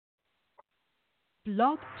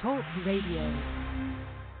Blog Talk Radio.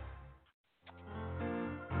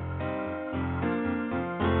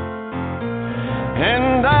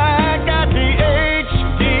 And I got the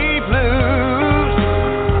HD blues,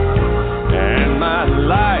 and my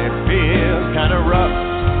life feels kind of rough.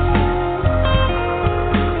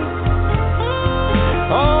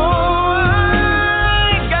 Oh,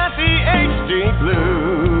 I got the HD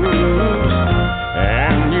blues,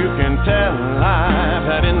 and you can tell I've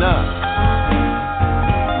had enough.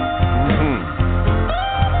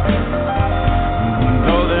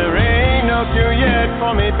 Though there ain't no cure yet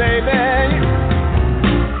for me, baby,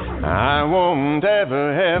 I won't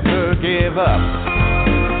ever give up.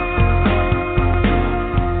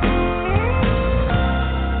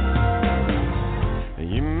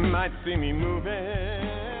 You might see me moving.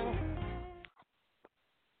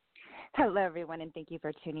 Hello, everyone, and thank you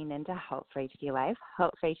for tuning in to Help for HD Live.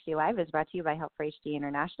 Help for HD Live is brought to you by Help for HD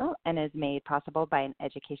International and is made possible by an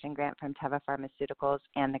education grant from Teva Pharmaceuticals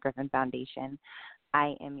and the Griffin Foundation.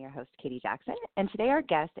 I am your host, Katie Jackson, and today our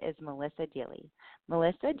guest is Melissa Dilley.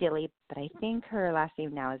 Melissa Dilley, but I think her last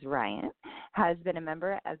name now is Ryant, has been a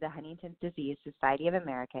member of the Huntington Disease Society of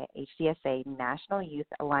America, HDSA National Youth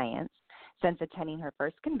Alliance, since attending her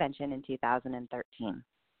first convention in 2013.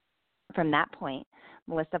 From that point,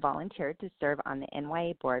 Melissa volunteered to serve on the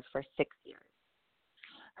NYA board for 6 years.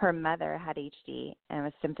 Her mother had HD and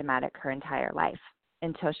was symptomatic her entire life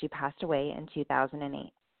until she passed away in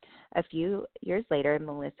 2008. A few years later,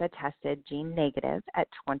 Melissa tested gene negative at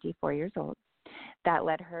 24 years old. That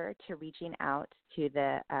led her to reaching out to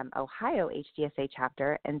the Ohio HDSA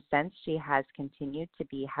chapter, and since she has continued to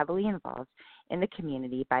be heavily involved in the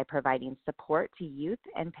community by providing support to youth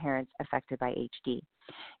and parents affected by HD.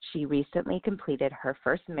 She recently completed her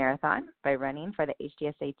first marathon by running for the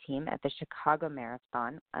HDSA team at the Chicago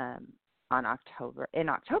Marathon in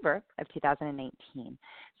October of 2018.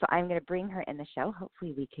 So I'm going to bring her in the show.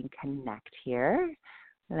 Hopefully we can connect here.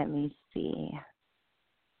 Let me see.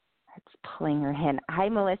 It's pulling her in. Hi,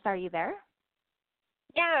 Melissa. Are you there?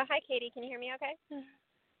 Yeah. Hi, Katie. Can you hear me okay?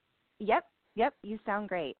 Yep. You sound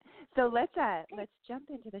great. So let's jump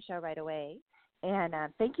into the show right away. And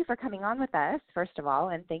thank you for coming on with us, first of all,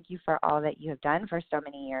 and thank you for all that you have done for so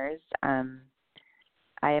many years.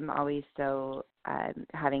 I am always so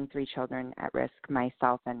having 3 children at risk,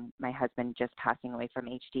 myself and my husband just passing away from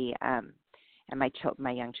HD, and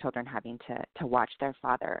my young children having to watch their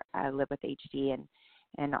father live with HD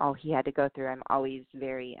and all he had to go through. I'm always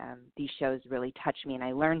very, these shows really touch me, and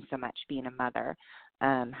I learned so much being a mother,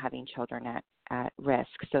 having children at risk.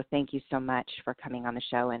 So thank you so much for coming on the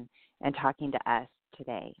show and talking to us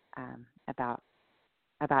today about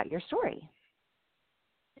your story.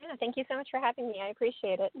 Yeah, thank you so much for having me. I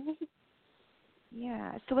appreciate it.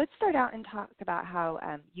 Yeah, so let's start out and talk about how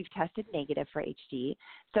you've tested negative for HD.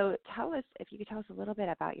 So tell us, if you could tell us a little bit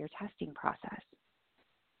about your testing process.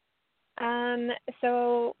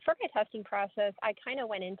 So for my testing process, I kind of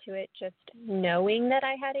went into it just knowing that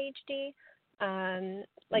I had HD.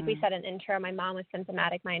 Like we said in intro, my mom was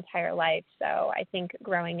symptomatic my entire life. So I think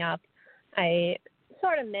growing up, I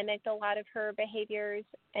sort of mimicked a lot of her behaviors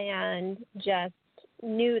and just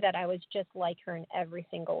knew that I was just like her in every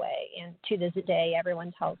single way. And to this day,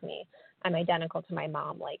 everyone tells me I'm identical to my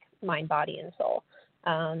mom, like mind, body, and soul.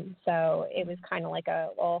 So it was kind of like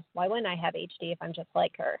well, why wouldn't I have HD if I'm just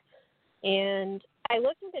like her? And I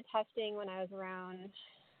looked into testing when I was around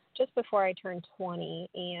just before I turned 20.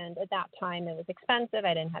 And at that time, it was expensive.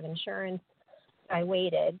 I didn't have insurance. I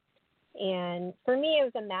waited. And for me, it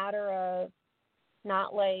was a matter of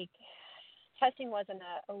not like, testing wasn't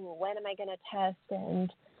when am I going to test?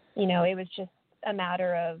 And, it was just a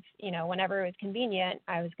matter of, whenever it was convenient,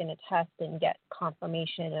 I was going to test and get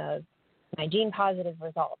confirmation of my gene positive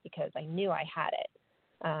result because I knew I had it.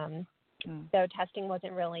 So testing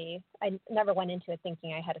wasn't really, I never went into it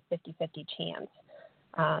thinking I had a 50-50 chance.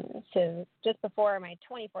 So just before my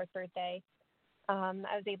 24th birthday, I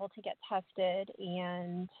was able to get tested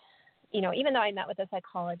and even though I met with a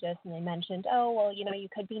psychologist and they mentioned, you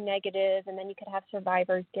could be negative and then you could have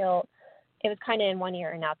survivor's guilt, it was kind of in one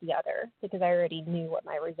ear and out the other because I already knew what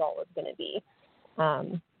my result was going to be.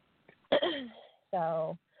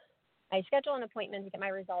 So I scheduled an appointment to get my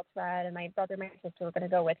results read, and my brother and my sister were going to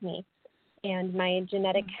go with me. And my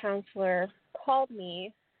genetic counselor called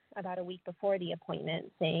me about a week before the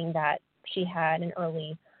appointment saying that she had an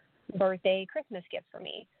early birthday Christmas gift for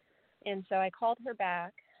me. And so I called her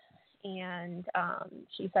back, and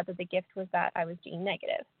she said that the gift was that I was gene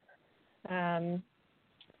negative.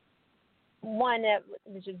 One, it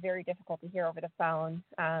was just very difficult to hear over the phone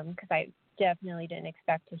because I definitely didn't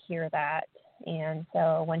expect to hear that. And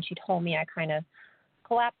so when she told me, I kind of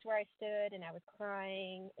collapsed where I stood and I was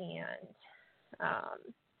crying. And I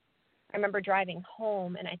remember driving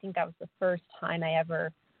home, and I think that was the first time I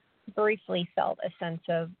ever briefly felt a sense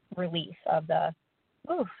of relief of the,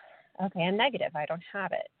 oof, okay, I'm negative. I don't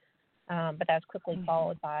have it. But that was quickly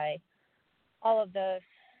followed by all of the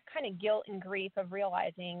kind of guilt and grief of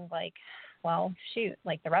realizing, like, well, shoot,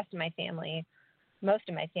 like the rest of my family, most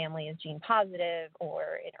of my family is gene positive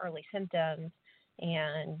or in early symptoms.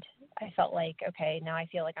 And I felt like, okay, now I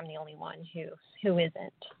feel like I'm the only one who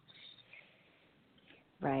isn't.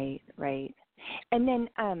 Right. And then,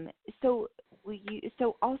 so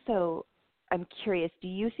also, I'm curious, do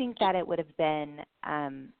you think that it would have been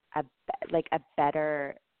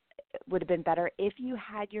would have been better if you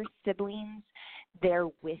had your siblings there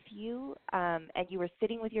with you, and you were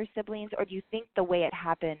sitting with your siblings, or do you think the way it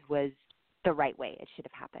happened was the right way it should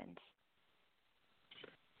have happened?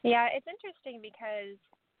 Yeah, it's interesting because,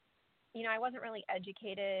 I wasn't really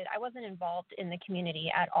educated. I wasn't involved in the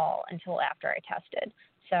community at all until after I tested.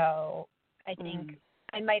 So I think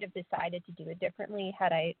I might have decided to do it differently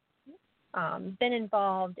had I been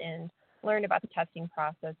involved and learned about the testing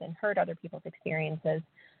process and heard other people's experiences.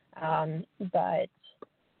 But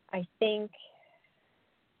I think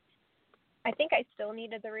I still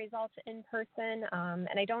needed the results in person,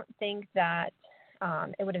 and I don't think that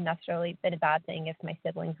it would have necessarily been a bad thing if my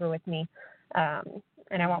siblings were with me.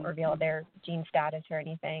 And I won't reveal their gene status or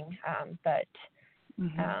anything, but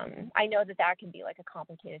I know that can be like a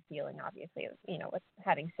complicated feeling, obviously, with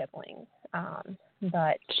having siblings.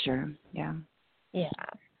 But sure, yeah. Yeah.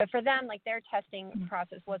 But for them, like, their testing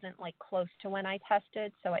process wasn't like close to when I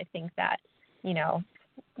tested. So I think that,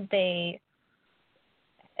 if they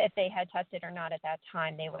had tested or not at that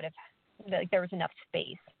time, they would have, like, there was enough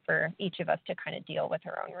space for each of us to kind of deal with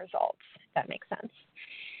our own results, if that makes sense.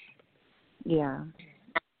 Yeah.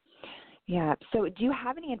 Yeah. So do you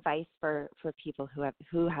have any advice for people who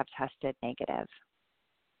have tested negative?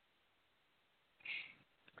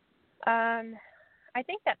 I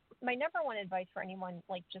think that my number one advice for anyone,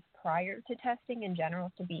 like, just prior to testing in general,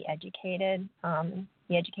 is to be educated.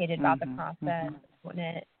 Be educated about the process,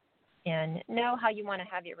 and know how you want to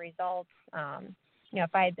have your results.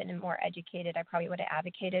 If I had been more educated, I probably would have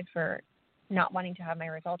advocated for not wanting to have my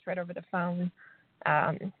results read over the phone.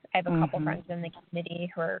 I have a couple friends in the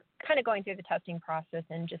community who are kind of going through the testing process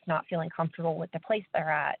and just not feeling comfortable with the place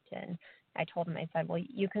they're at. And I told them, I said, well,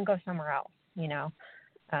 you can go somewhere else,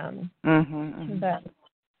 But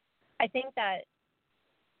I think that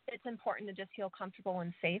it's important to just feel comfortable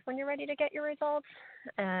and safe when you're ready to get your results.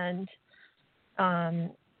 And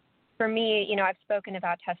for me, I've spoken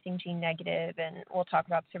about testing gene negative, and we'll talk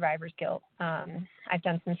about survivor's guilt. I've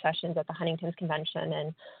done some sessions at the Huntington's convention,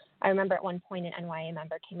 and I remember at one point an NYA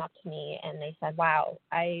member came up to me and they said, wow,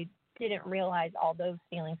 I didn't realize all those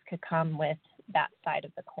feelings could come with that side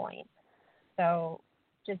of the coin. So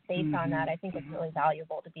just based on that, I think it's really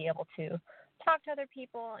valuable to be able to talk to other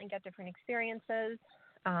people and get different experiences.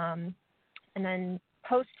 And then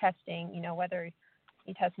post-testing, whether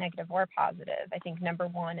you test negative or positive, I think number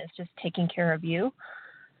one is just taking care of you.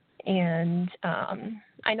 And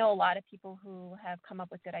I know a lot of people who have come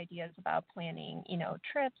up with good ideas about planning,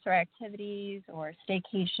 trips or activities or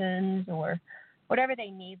staycations or whatever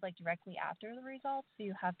they need, like, directly after the results, so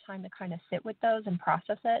you have time to kind of sit with those and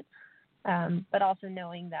process it. But also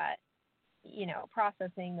knowing that,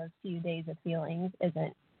 processing those few days of feelings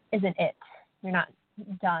isn't it. You're not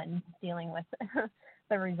done dealing with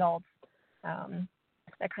the results.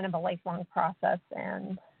 They're kind of a lifelong process,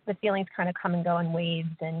 and the feelings kind of come and go in waves,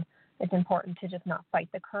 and it's important to just not fight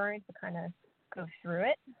the current, to kind of go through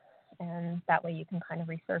it, and that way you can kind of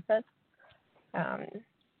resurface.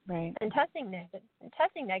 Right. And testing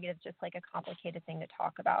negative is just like a complicated thing to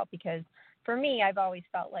talk about, because for me, I've always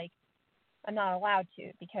felt like I'm not allowed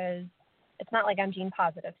to, because it's not like I'm gene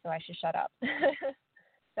positive, so I should shut up.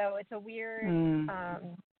 So it's a weird,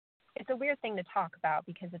 thing to talk about,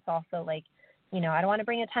 because it's also like, I don't want to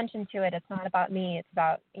bring attention to it. It's not about me. It's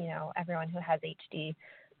about, everyone who has HD.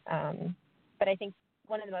 But I think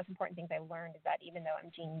one of the most important things I learned is that even though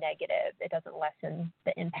I'm gene negative, it doesn't lessen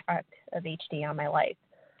the impact of HD on my life.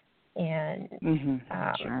 And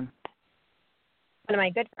sure. One of my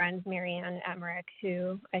good friends, Marianne Emmerich,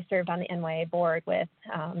 who I served on the NYA board with,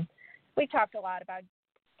 we've talked a lot about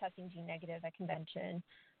testing gene negative at convention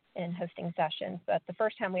and hosting sessions. But the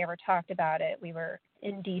first time we ever talked about it, we were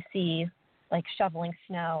in D.C., like, shoveling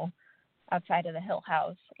snow outside of the Hill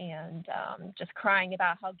House, and just crying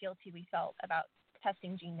about how guilty we felt about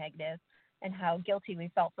testing gene negative, and how guilty we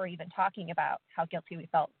felt for even talking about how guilty we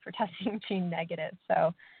felt for testing gene negative.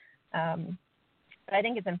 So but I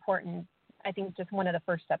think it's important I think just one of the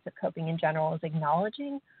first steps of coping in general is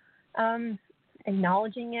acknowledging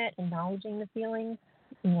it, acknowledging the feelings.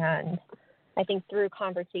 And I think through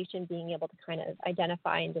conversation, being able to kind of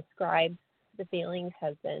identify and describe the feelings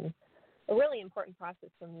has been a really important process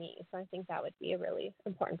for me. So I think that would be a really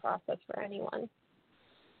important process for anyone.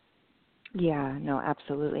 Yeah, no,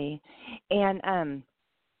 absolutely. And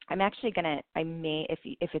I'm actually I may,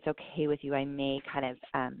 if it's okay with you, I may kind of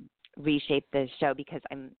reshape the show, because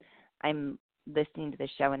I'm listening to the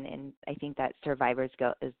show, and I think that survivor's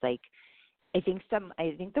guilt is like, I think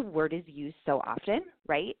the word is used so often,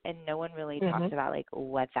 right? And no one really talks about like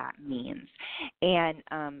what that means. And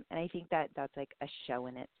I think that that's like a show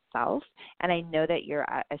in itself. And I know that you're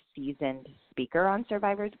a seasoned speaker on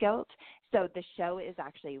survivor's guilt. So the show is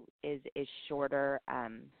actually is shorter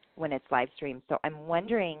when it's live streamed. So I'm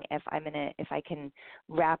wondering if I can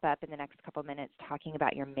wrap up in the next couple minutes talking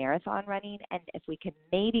about your marathon running, and if we can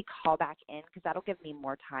maybe call back in, because that'll give me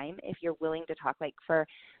more time if you're willing to talk like for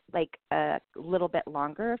like a little bit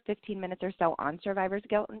longer, 15 minutes or so, on survivor's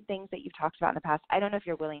guilt and things that you've talked about in the past. I don't know if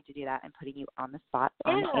you're willing to do that. I'm putting you on the spot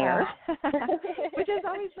on air, which is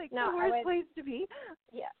always like the worst place to be.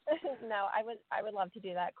 Yeah, no, I would love to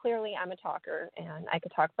do that. Clearly, I'm a talker, and I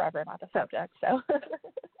could talk forever about the subject.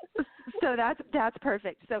 So that's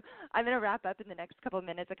perfect. So I'm going to wrap up in the next couple of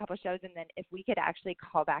minutes, a couple of shows, and then if we could actually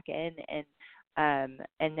call back in,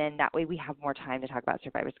 and then that way we have more time to talk about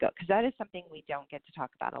survivor's guilt, because that is something we don't get to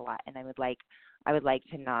talk about a lot, and I would like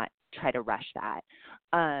to not try to rush that.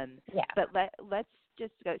 Yeah. But let's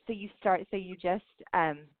just go. So you just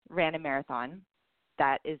ran a marathon.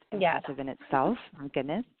 That is impressive in itself. My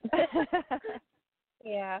goodness.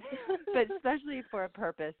 Yeah. But especially for a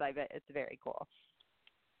purpose, I bet it's very cool.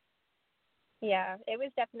 Yeah, it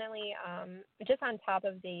was definitely just on top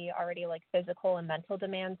of the already like physical and mental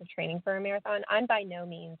demands of training for a marathon. I'm by no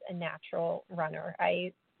means a natural runner.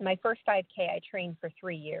 My first 5K, I trained for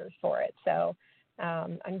 3 years for it. So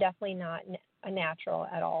I'm definitely not a natural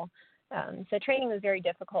at all. So training was very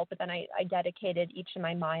difficult, but then I dedicated each of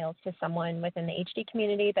my miles to someone within the HD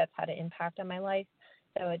community that's had an impact on my life.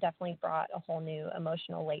 So it definitely brought a whole new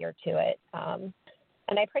emotional layer to it. And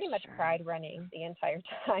I pretty much cried running the entire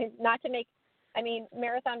time.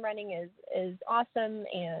 Marathon running is awesome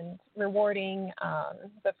and rewarding,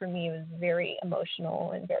 but for me it was very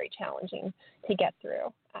emotional and very challenging to get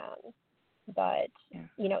through. But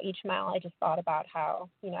each mile I just thought about how,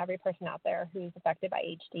 every person out there who's affected by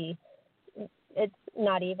HD, it's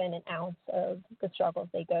not even an ounce of the struggles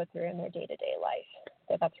they go through in their day-to-day life.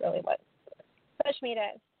 So that's really what pushed me to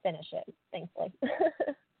finish it, thankfully.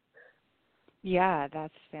 Yeah,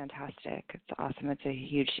 that's fantastic. It's awesome. It's a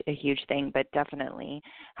huge thing, but definitely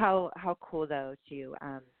how cool though to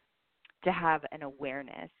have an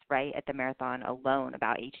awareness, right, at the marathon alone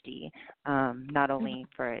about HD. Not only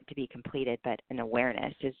for it to be completed, but an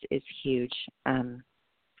awareness is huge. And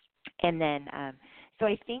then so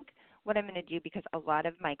I think what I'm going to do, because a lot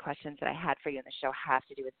of my questions that I had for you in the show have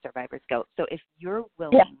to do with survivor's guilt. So if you're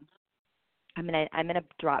willing, I'm gonna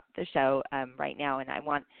drop the show right now, and I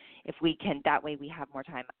want, if we can, that way we have more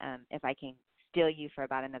time. If I can steal you for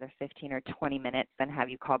about another 15 or 20 minutes, then have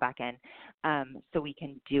you call back in, so we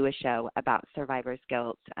can do a show about survivor's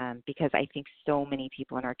guilt, because I think so many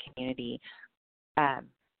people in our community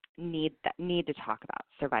need to talk about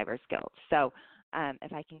survivor's guilt. So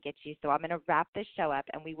if I can get you, so I'm going to wrap this show up,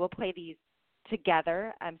 and we will play these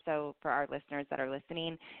together. So for our listeners that are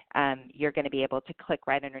listening, you're going to be able to click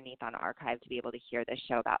right underneath on archive to be able to hear this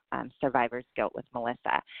show about survivor's guilt with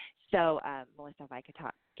Melissa. So Melissa, if I could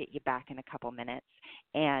get you back in a couple minutes,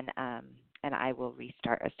 and I will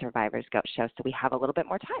restart a survivor's guilt show so we have a little bit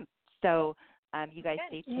more time. So you guys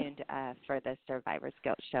stay tuned for the survivor's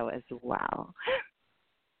guilt show as well.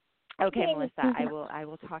 Okay, Melissa, I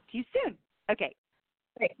will talk to you soon. Okay.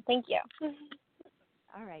 Great. Thank you.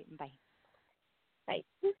 All right. Bye. Bye.